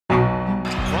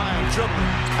dribbling.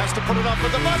 Has to put it up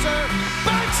with the buzzer.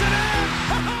 Banks it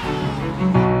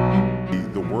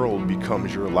in! The world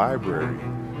becomes your library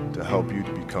to help you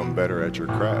to become better at your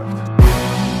craft.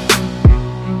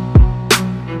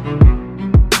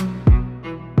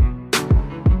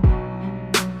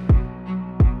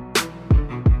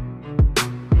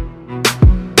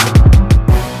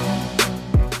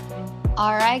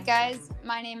 All right, guys,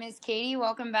 my name is Katie.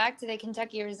 Welcome back to the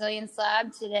Kentucky Resilience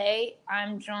Lab. Today,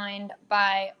 I'm joined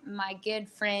by my good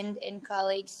friend and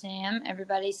colleague, Sam.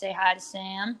 Everybody say hi to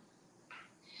Sam.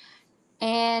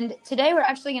 And today, we're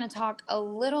actually going to talk a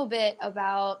little bit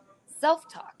about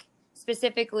self-talk,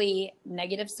 specifically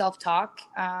negative self-talk,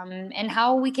 and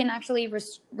how we can actually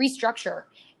restructure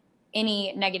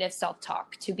any negative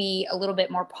self-talk to be a little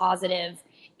bit more positive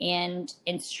and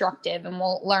instructive. And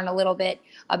we'll learn a little bit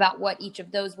about what each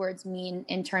of those words mean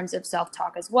in terms of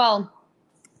self-talk as well,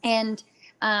 and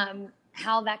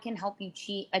how that can help you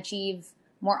achieve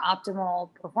more optimal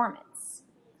performance.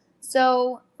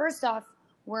 So first off,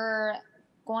 we're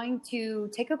going to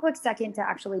take a quick second to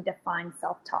actually define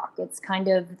self-talk. It's kind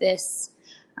of this,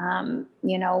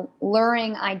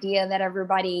 luring idea that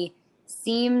everybody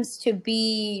seems to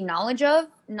be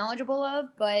knowledgeable of,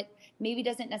 but maybe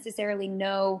doesn't necessarily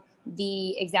know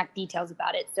the exact details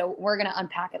about it. So we're going to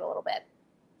unpack it a little bit.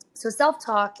 So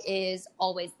self-talk is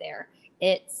always there.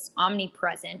 It's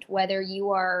omnipresent, whether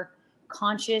you are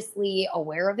consciously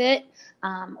aware of it,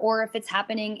 or if it's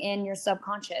happening in your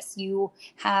subconscious. You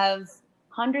have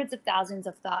hundreds of thousands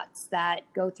of thoughts that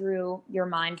go through your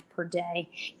mind per day,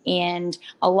 and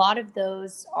a lot of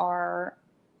those are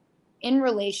in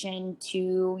relation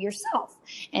to yourself.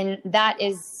 And that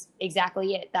is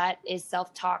exactly it. That is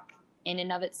self-talk in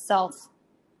and of itself.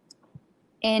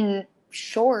 In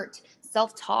short,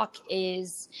 self-talk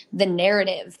is the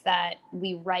narrative that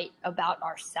we write about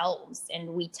ourselves and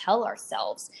we tell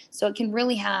ourselves. So it can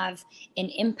really have an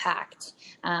impact,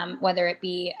 whether it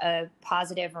be a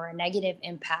positive or a negative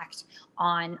impact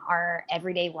on our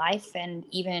everyday life and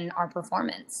even our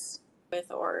performance.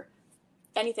 Or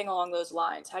anything along those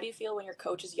lines. How do you feel when your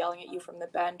coach is yelling at you from the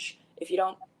bench if you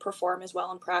don't perform as well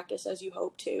in practice as you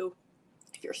hope to,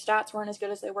 if your stats weren't as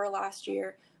good as they were last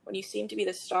year, when you seem to be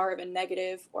the star of a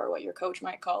negative, or what your coach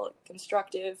might call a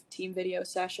constructive team video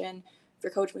session, if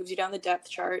your coach moves you down the depth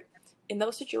chart? In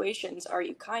those situations, are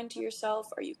you kind to yourself?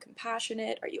 Are you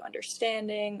compassionate? Are you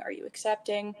understanding? Are you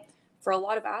accepting? For a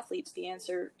lot of athletes, the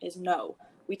answer is no.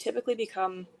 We typically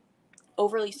become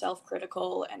overly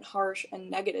self-critical and harsh and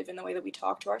negative in the way that we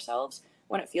talk to ourselves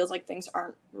when it feels like things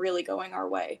aren't really going our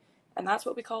way. And that's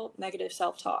what we call negative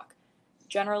self-talk.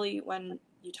 Generally, when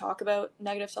you talk about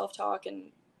negative self-talk and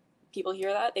people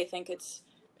hear that, they think it's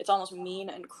almost mean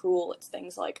and cruel. It's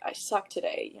things like, I suck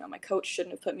today, my coach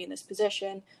shouldn't have put me in this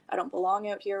position, I don't belong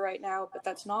out here right now. But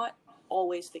that's not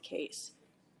always the case.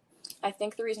 I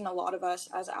think the reason a lot of us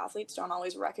as athletes don't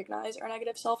always recognize our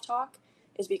negative self-talk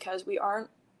is because we aren't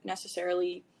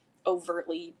necessarily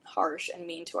overtly harsh and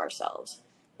mean to ourselves.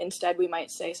 Instead, we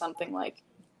might say something like,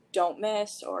 don't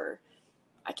miss, or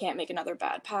I can't make another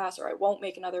bad pass, or I won't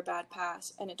make another bad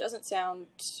pass. And it doesn't sound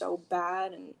so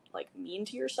bad and like mean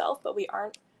to yourself, but we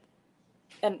aren't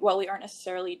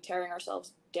necessarily tearing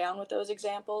ourselves down with those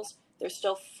examples, they're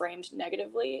still framed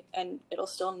negatively, and it'll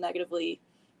still negatively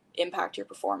impact your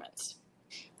performance.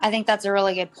 I think that's a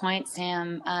really good point,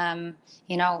 Sam.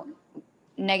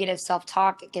 Negative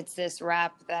self-talk gets this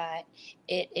rap that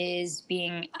it is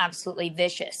being absolutely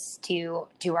vicious to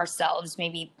ourselves,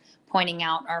 maybe pointing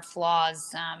out our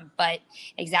flaws. But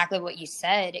exactly what you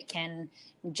said, it can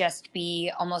just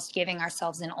be almost giving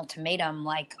ourselves an ultimatum,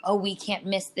 like, oh, we can't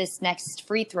miss this next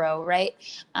free throw, right?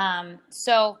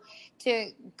 So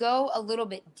to go a little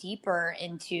bit deeper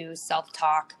into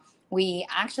self-talk, we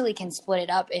actually can split it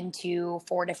up into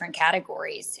 4 different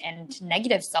categories, and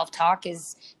negative self-talk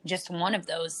is just one of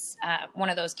those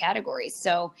categories.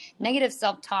 So negative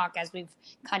self-talk, as we've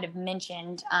kind of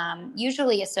mentioned,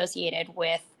 usually associated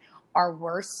with our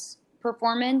worst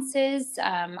performances,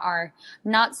 our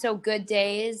not so good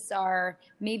days, our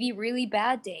maybe really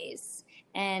bad days.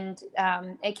 And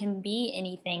it can be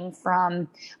anything from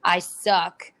I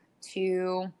suck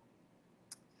to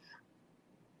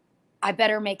I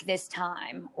better make this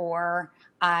time, or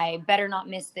I better not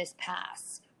miss this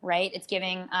pass, right? It's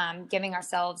giving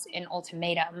ourselves an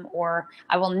ultimatum, or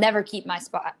I will never keep my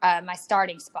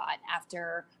starting spot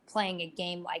after playing a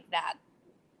game like that.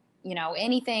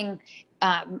 Anything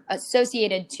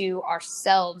associated to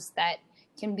ourselves that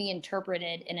can be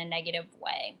interpreted in a negative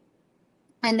way.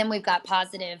 And then we've got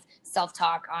positive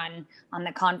self-talk on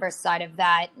the converse side of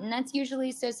that, and that's usually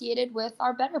associated with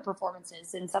our better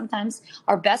performances, and sometimes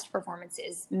our best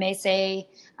performances may say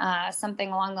something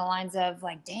along the lines of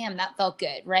like, "Damn, that felt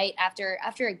good," right? After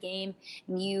a game,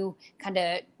 and you kind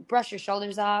of brush your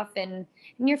shoulders off, and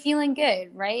you're feeling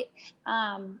good, right?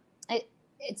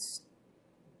 It's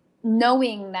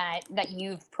knowing that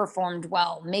you've performed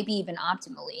well, maybe even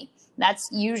optimally.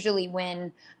 That's usually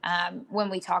when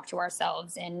we talk to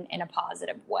ourselves in a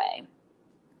positive way.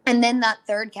 And then that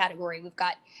third category, we've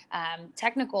got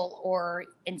technical or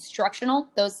instructional.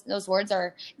 Those words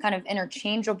are kind of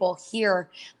interchangeable here.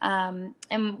 And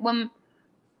when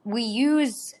we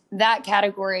use that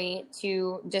category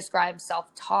to describe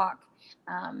self-talk,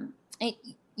 it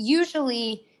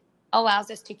usually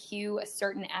allows us to cue a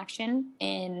certain action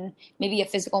in maybe a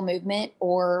physical movement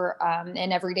or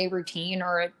an everyday routine,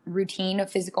 or a routine of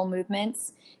physical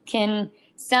movements. Can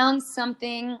sound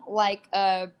something like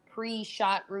a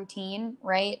pre-shot routine,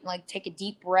 right? Like take a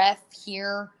deep breath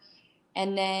here,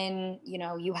 and then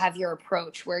you have your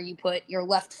approach where you put your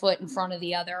left foot in front of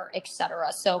the other,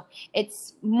 etc. So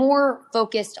it's more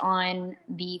focused on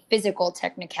the physical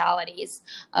technicalities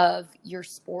of your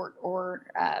sport or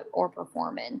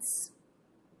performance.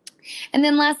 And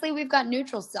then lastly, we've got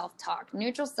neutral self-talk.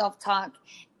 Neutral self-talk,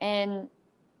 in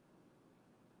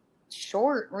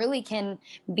short, really can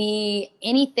be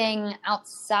anything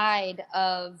outside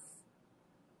of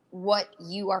what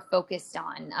you are focused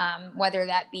on, whether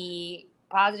that be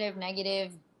positive,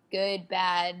 negative, good,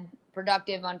 bad,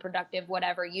 productive, unproductive,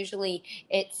 whatever. Usually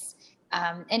it's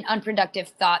an unproductive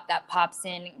thought that pops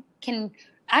in can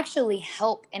actually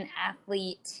help an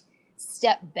athlete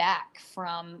step back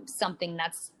from something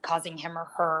that's causing him or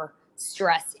her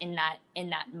stress in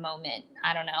that moment.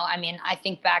 I don't know. I mean, I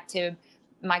think back to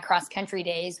my cross country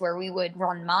days where we would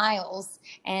run miles,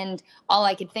 and all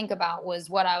I could think about was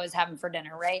what I was having for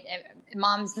dinner, right?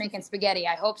 Mom's making spaghetti.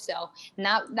 I hope so. And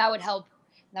that would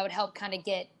help kind of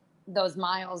get those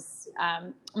miles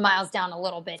down a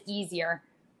little bit easier.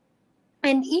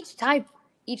 And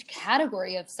each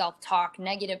category of self-talk,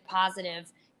 negative,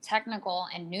 positive, technical,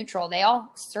 and neutral, they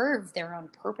all serve their own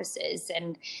purposes,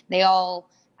 and they all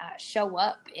show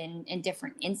up in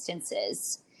different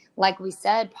instances. Like we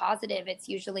said, positive, it's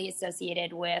usually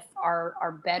associated with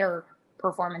our better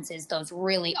performances, those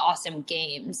really awesome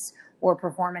games or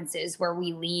performances where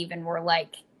we leave and we're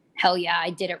like, hell yeah, I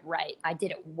did it right. I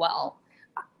did it well.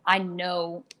 I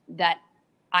know that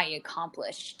I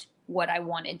accomplished what I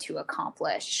wanted to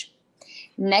accomplish.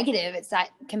 Negative, it's that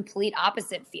complete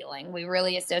opposite feeling. We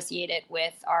really associate it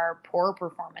with our poor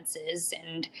performances,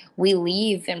 and we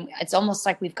leave and it's almost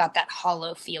like we've got that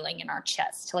hollow feeling in our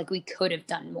chest, like we could have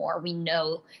done more. We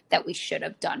know that we should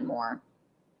have done more.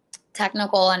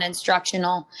 Technical and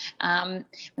instructional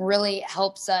really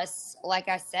helps us, like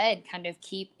I said, kind of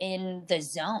keep in the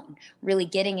zone, really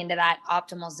getting into that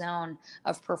optimal zone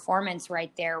of performance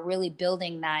right there, really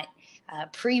building that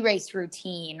pre-race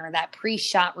routine or that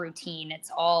pre-shot routine.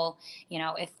 It's all,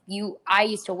 I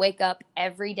used to wake up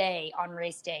every day on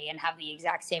race day and have the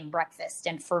exact same breakfast.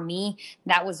 And for me,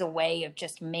 that was a way of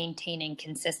just maintaining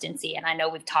consistency. And I know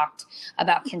we've talked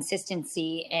about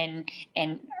consistency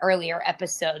in earlier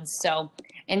episodes. So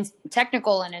in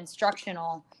technical and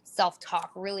instructional,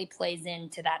 self-talk really plays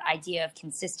into that idea of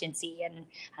consistency and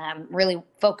really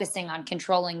focusing on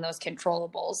controlling those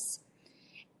controllables.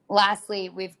 Lastly,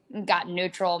 we've got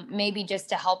neutral, maybe just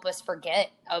to help us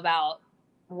forget about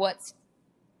what's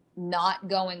not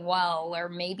going well, or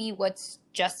maybe what's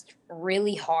just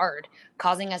really hard,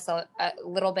 causing us a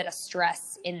little bit of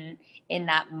stress in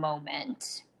that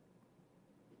moment.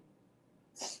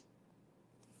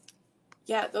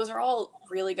 Yeah, those are all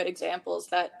really good examples.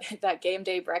 That game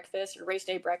day breakfast or race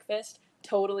day breakfast,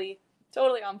 totally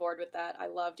on board with that. I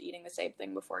loved eating the same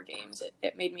thing before games.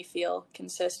 It made me feel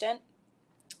consistent.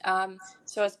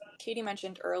 So as Katie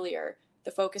mentioned earlier,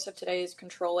 the focus of today is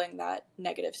controlling that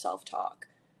negative self-talk.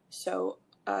 So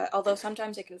although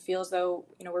sometimes it can feel as though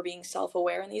we're being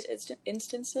self-aware in these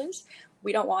instances,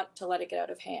 we don't want to let it get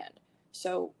out of hand.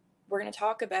 So we're going to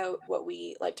talk about what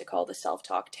we like to call the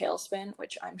self-talk tailspin,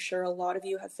 which I'm sure a lot of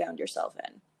you have found yourself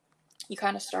in. You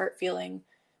kind of start feeling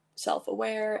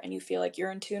self-aware and you feel like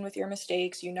you're in tune with your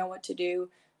mistakes, you know what to do,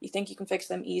 you think you can fix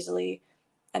them easily,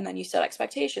 and then you set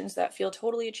expectations that feel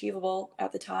totally achievable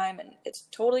at the time and it's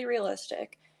totally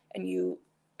realistic, and you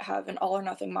have an all or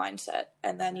nothing mindset,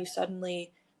 and then you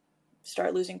suddenly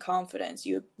start losing confidence,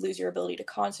 you lose your ability to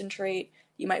concentrate,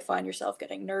 you might find yourself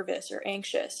getting nervous or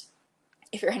anxious.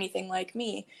 If you're anything like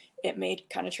me, it may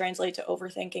kind of translate to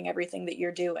overthinking everything that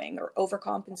you're doing or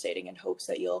overcompensating in hopes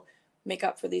that you'll make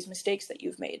up for these mistakes that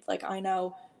you've made. Like, I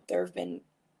know there have been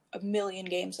a million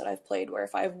games that I've played where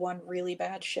if I have one really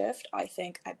bad shift, I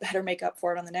think I better make up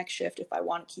for it on the next shift if I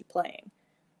want to keep playing.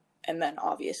 And then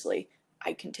obviously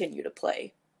I continue to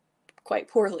play quite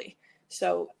poorly.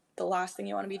 So the last thing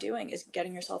you want to be doing is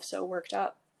getting yourself so worked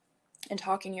up and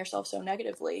talking yourself so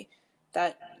negatively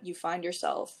that you find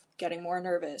yourself getting more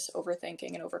nervous,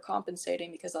 overthinking, and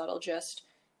overcompensating, because that'll just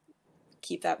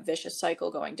keep that vicious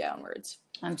cycle going downwards.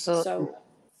 Absolutely.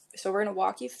 So we're going to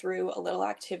walk you through a little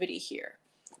activity here.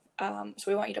 So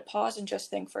we want you to pause and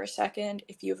just think for a second.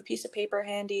 If you have a piece of paper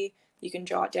handy, you can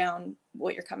jot down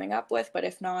what you're coming up with, but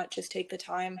if not, just take the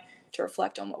time to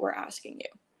reflect on what we're asking you.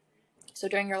 So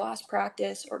during your last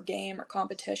practice or game or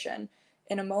competition,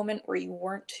 in a moment where you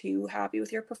weren't too happy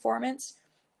with your performance,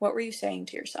 what were you saying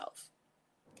to yourself?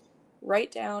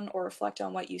 Write down or reflect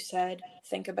on what you said.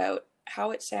 Think about how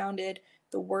it sounded,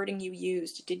 the wording you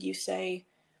used. Did you say,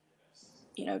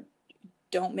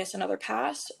 don't miss another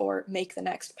pass, or make the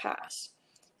next pass?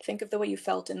 Think of the way you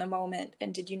felt in the moment,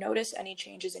 and did you notice any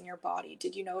changes in your body?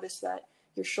 Did you notice that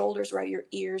your shoulders were at your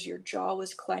ears, your jaw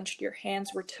was clenched, your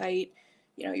hands were tight,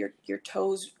 your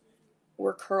toes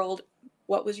were curled?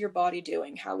 What was your body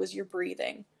doing? How was your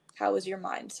breathing? How was your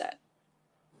mindset?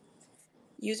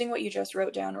 Using what you just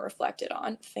wrote down or reflected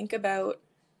on, think about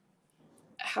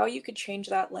how you could change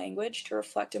that language to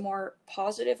reflect a more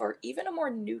positive or even a more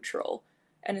neutral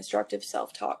and instructive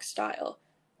self-talk style.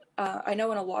 I know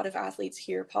when a lot of athletes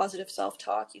hear positive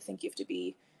self-talk, you think you have to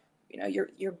be, your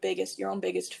own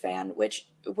biggest fan, which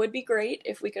would be great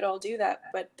if we could all do that.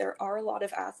 But there are a lot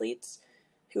of athletes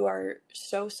who are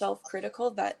so self-critical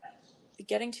that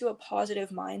getting to a positive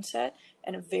mindset,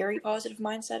 and a very positive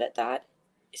mindset at that,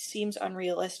 seems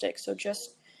unrealistic. So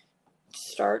just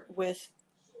start with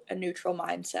a neutral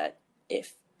mindset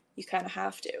if you kind of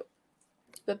have to.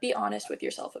 But be honest with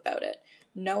yourself about it.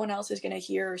 No one else is going to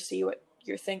hear or see what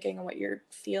you're thinking and what you're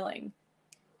feeling.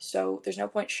 So there's no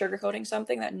point sugarcoating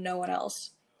something that no one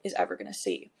else is ever going to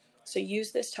see. So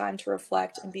use this time to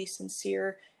reflect and be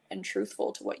sincere and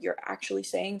truthful to what you're actually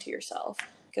saying to yourself,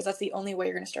 because that's the only way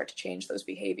you're going to start to change those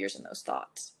behaviors and those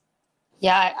thoughts.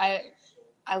 Yeah,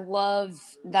 I love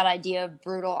that idea of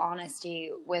brutal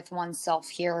honesty with oneself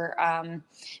here.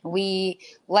 We,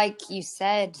 like you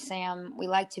said, Sam, we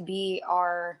like to be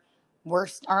our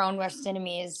own worst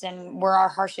enemies, and we're our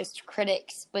harshest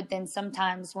critics. But then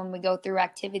sometimes when we go through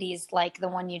activities like the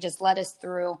one you just led us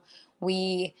through,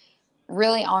 we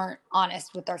really aren't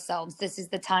honest with ourselves. This is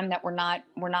the time that we're not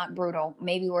brutal.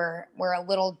 Maybe we're a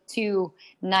little too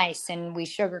nice and we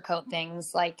sugarcoat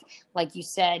things, like you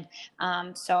said.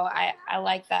 So I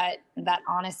like that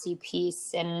honesty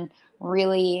piece, and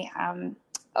really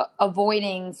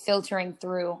avoiding filtering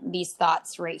through these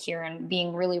thoughts right here and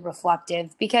being really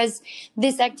reflective, because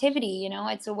this activity,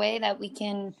 it's a way that we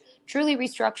can truly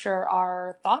restructure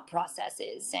our thought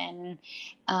processes, and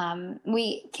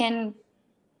we can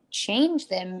change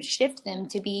them, shift them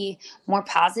to be more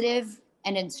positive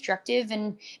and instructive,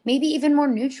 and maybe even more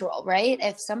neutral, right?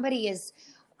 If somebody is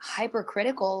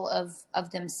hypercritical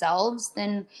of themselves,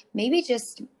 then maybe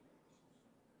just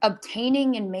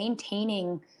obtaining and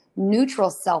maintaining neutral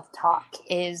self-talk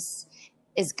is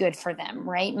good for them,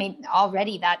 right? Maybe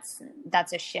already that's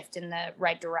a shift in the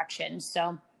right direction.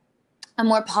 So a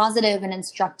more positive and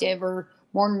instructive, or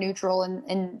more neutral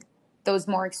in those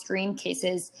more extreme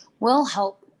cases, will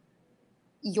help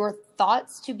your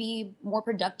thoughts to be more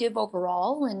productive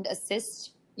overall and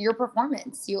assist your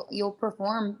performance. You'll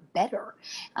perform better,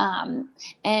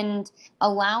 and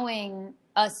allowing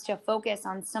us to focus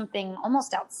on something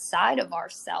almost outside of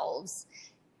ourselves,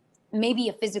 maybe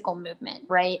a physical movement,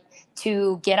 right?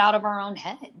 To get out of our own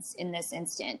heads in this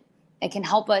instant. It can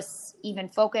help us even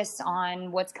focus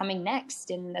on what's coming next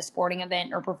in the sporting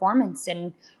event or performance,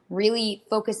 and really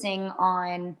focusing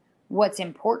on what's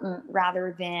important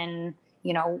rather than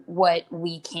what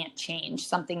we can't change,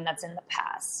 something that's in the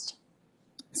past.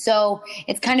 So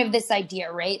it's kind of this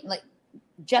idea, right? Like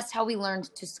just how we learned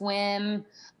to swim,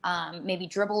 maybe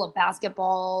dribble a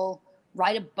basketball,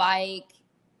 ride a bike,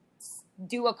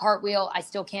 do a cartwheel. I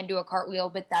still can't do a cartwheel,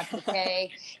 but that's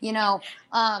okay.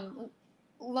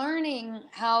 Learning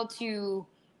how to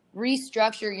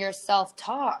restructure your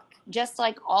self-talk, just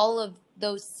like all of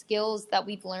those skills that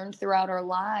we've learned throughout our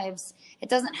lives, it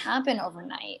doesn't happen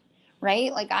overnight.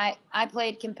 Right? Like I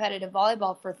played competitive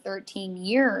volleyball for 13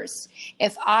 years.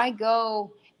 If I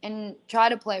go and try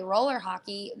to play roller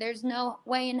hockey, there's no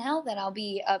way in hell that I'll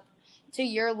be up to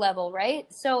your level,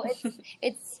 right? So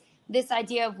it's this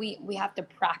idea of we have to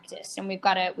practice, and we've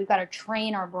got to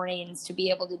train our brains to be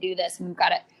able to do this, and we've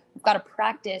got to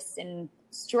practice and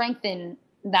strengthen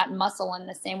that muscle in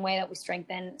the same way that we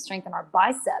strengthen our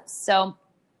biceps. So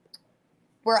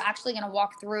we're actually going to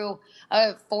walk through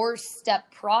a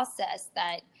 4-step process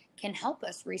that can help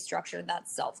us restructure that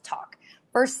self-talk.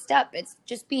 First step, it's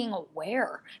just being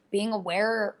aware. Being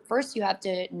aware, first you have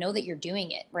to know that you're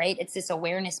doing it, right? It's this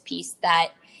awareness piece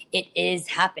that it is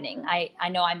happening. I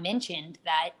know I mentioned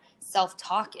that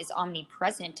self-talk is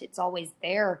omnipresent. It's always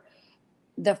there.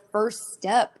 The first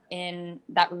step in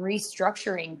that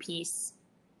restructuring piece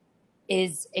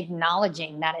is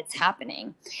acknowledging that it's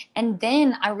happening. And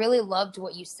then I really loved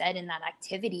what you said in that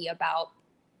activity about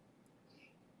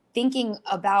thinking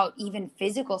about even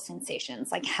physical sensations,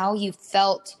 like how you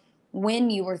felt when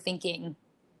you were thinking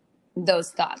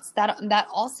those thoughts. That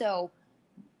also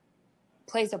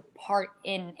plays a part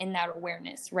in that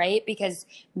awareness, right? Because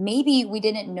maybe we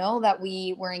didn't know that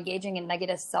we were engaging in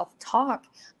negative self-talk,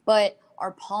 but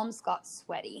our palms got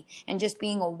sweaty, and just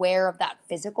being aware of that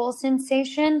physical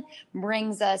sensation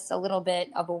brings us a little bit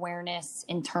of awareness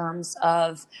in terms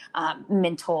of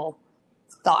mental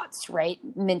thoughts, right?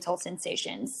 Mental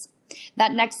sensations.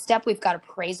 That next step, we've got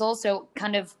appraisal. So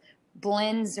kind of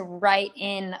blends right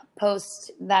in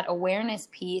post that awareness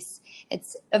piece.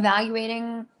 It's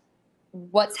evaluating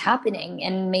what's happening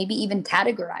and maybe even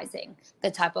categorizing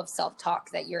the type of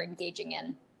self-talk that you're engaging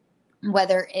in,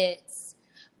 whether it's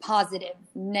positive,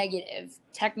 negative,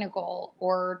 technical,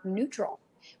 or neutral,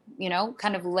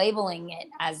 kind of labeling it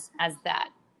as that.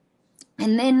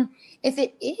 And then if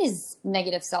it is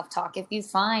negative self-talk, if you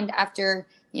find after,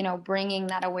 bringing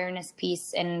that awareness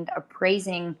piece and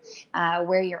appraising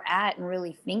where you're at and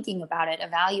really thinking about it,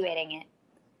 evaluating it,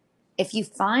 if you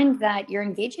find that you're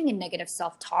engaging in negative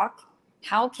self-talk,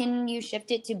 how can you shift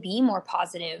it to be more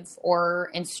positive or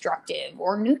instructive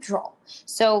or neutral?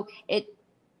 So it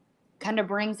kind of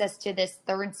brings us to this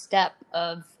third step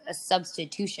of a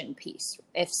substitution piece.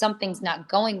 If something's not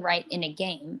going right in a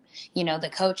game,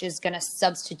 the coach is going to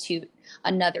substitute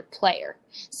another player.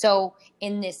 So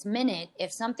in this minute,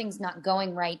 if something's not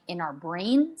going right in our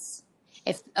brains,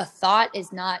 if a thought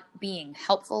is not being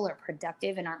helpful or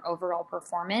productive in our overall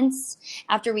performance,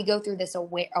 after we go through this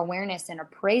awareness and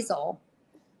appraisal,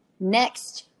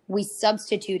 next we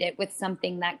substitute it with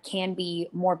something that can be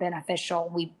more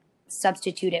beneficial. We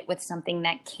substitute it with something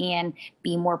that can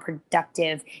be more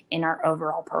productive in our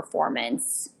overall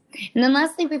performance. And then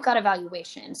lastly, we've got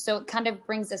evaluation. So it kind of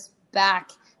brings us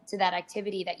back to that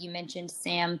activity that you mentioned,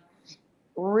 Sam,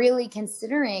 really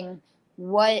considering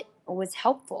what was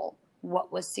helpful,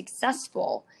 what was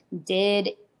successful. Did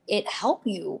it help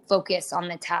you focus on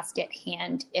the task at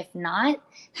hand? If not,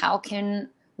 how can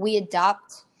we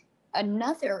adopt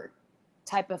another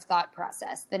type of thought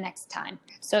process the next time?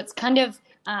 So it's kind of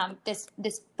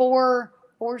this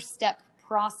four-step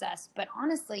process, but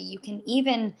honestly, you can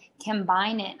even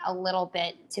combine it a little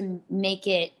bit to make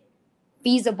it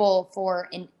feasible for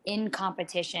an in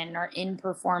competition or in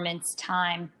performance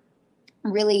time.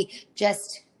 Really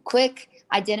just quick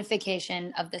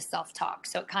identification of the self-talk.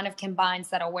 So it kind of combines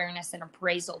that awareness and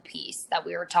appraisal piece that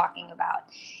we were talking about.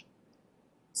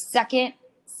 Second,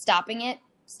 stop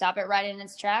it right in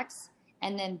its tracks.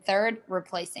 And then third,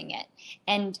 replacing it.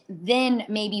 And then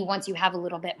maybe once you have a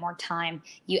little bit more time,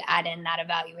 you add in that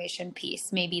evaluation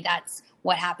piece. Maybe that's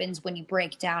what happens when you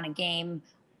break down a game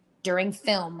during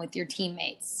film with your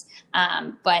teammates.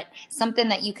 But something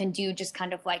that you can do just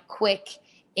kind of like quick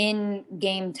in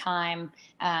game time,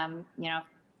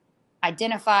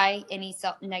 identify any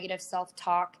negative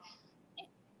self-talk,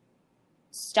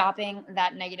 stopping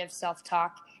that negative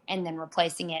self-talk, and then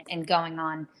replacing it and going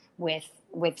on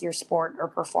with your sport or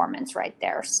performance right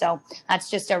there. So that's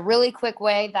just a really quick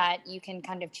way that you can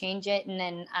kind of change it. And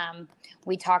then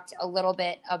we talked a little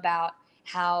bit about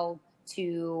how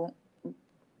to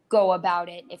go about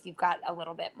it if you've got a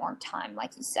little bit more time,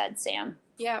 like you said, Sam.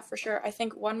 Yeah, for sure. I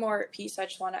think one more piece I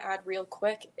just want to add real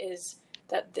quick is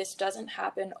that this doesn't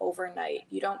happen overnight.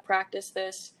 You don't practice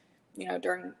this,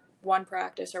 during one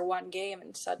practice or one game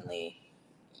and suddenly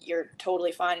you're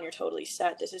totally fine and you're totally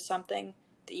set. This is something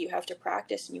that you have to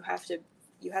practice, and you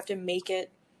have to make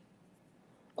it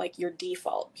like your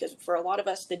default, because for a lot of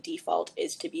us the default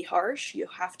is to be harsh. You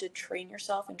have to train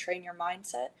yourself and train your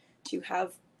mindset to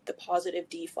have the positive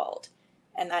default,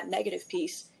 and that negative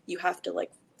piece you have to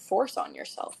like force on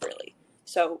yourself, really.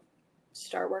 So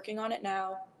start working on it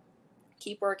now,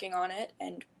 keep working on it,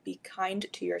 and be kind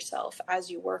to yourself as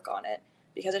you work on it,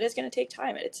 because it is going to take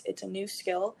time. It's a new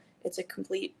skill. It's a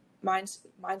complete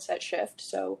mindset shift.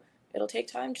 So it'll take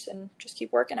time, and just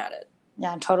keep working at it.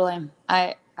 Yeah, totally.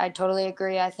 I totally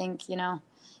agree. I think,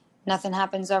 Nothing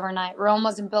happens overnight. Rome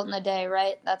wasn't built in a day,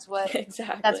 right? That's what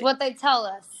they tell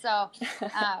us. So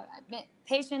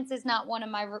patience is not one of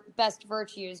my best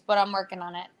virtues, but I'm working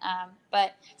on it.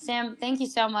 But Sam, thank you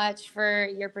so much for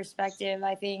your perspective.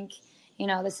 I think,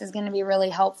 this is going to be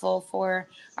really helpful for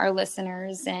our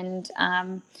listeners. And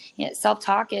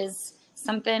self-talk is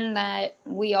something that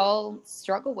we all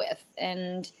struggle with.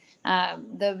 And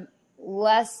the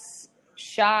less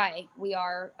shy we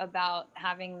are about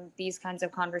having these kinds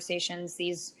of conversations,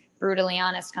 these brutally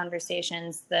honest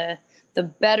conversations, the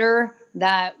better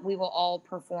that we will all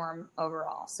perform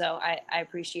overall. So I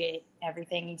appreciate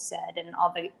everything you said and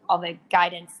all the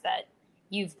guidance that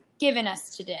you've given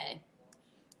us today.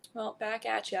 Well, back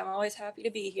at you. I'm always happy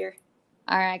to be here.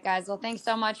 All right, guys. Well, thanks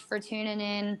so much for tuning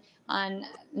in on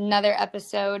another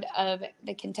episode of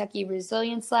the Kentucky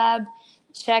Resilience Lab.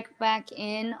 Check back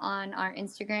in on our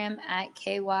Instagram at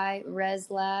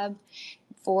KYResLab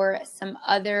for some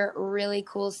other really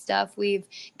cool stuff. We've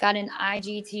got an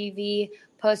IGTV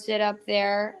posted up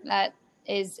there that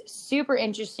is super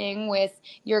interesting with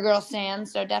your girl Sam.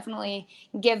 So definitely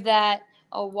give that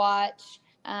a watch.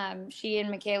 She and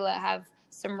Michaela have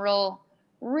some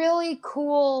really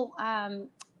cool,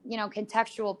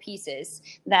 contextual pieces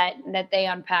that they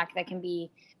unpack that can be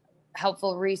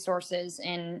helpful resources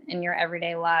in your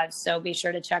everyday lives. So be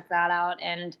sure to check that out,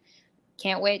 and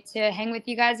can't wait to hang with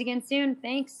you guys again soon.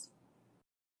 Thanks.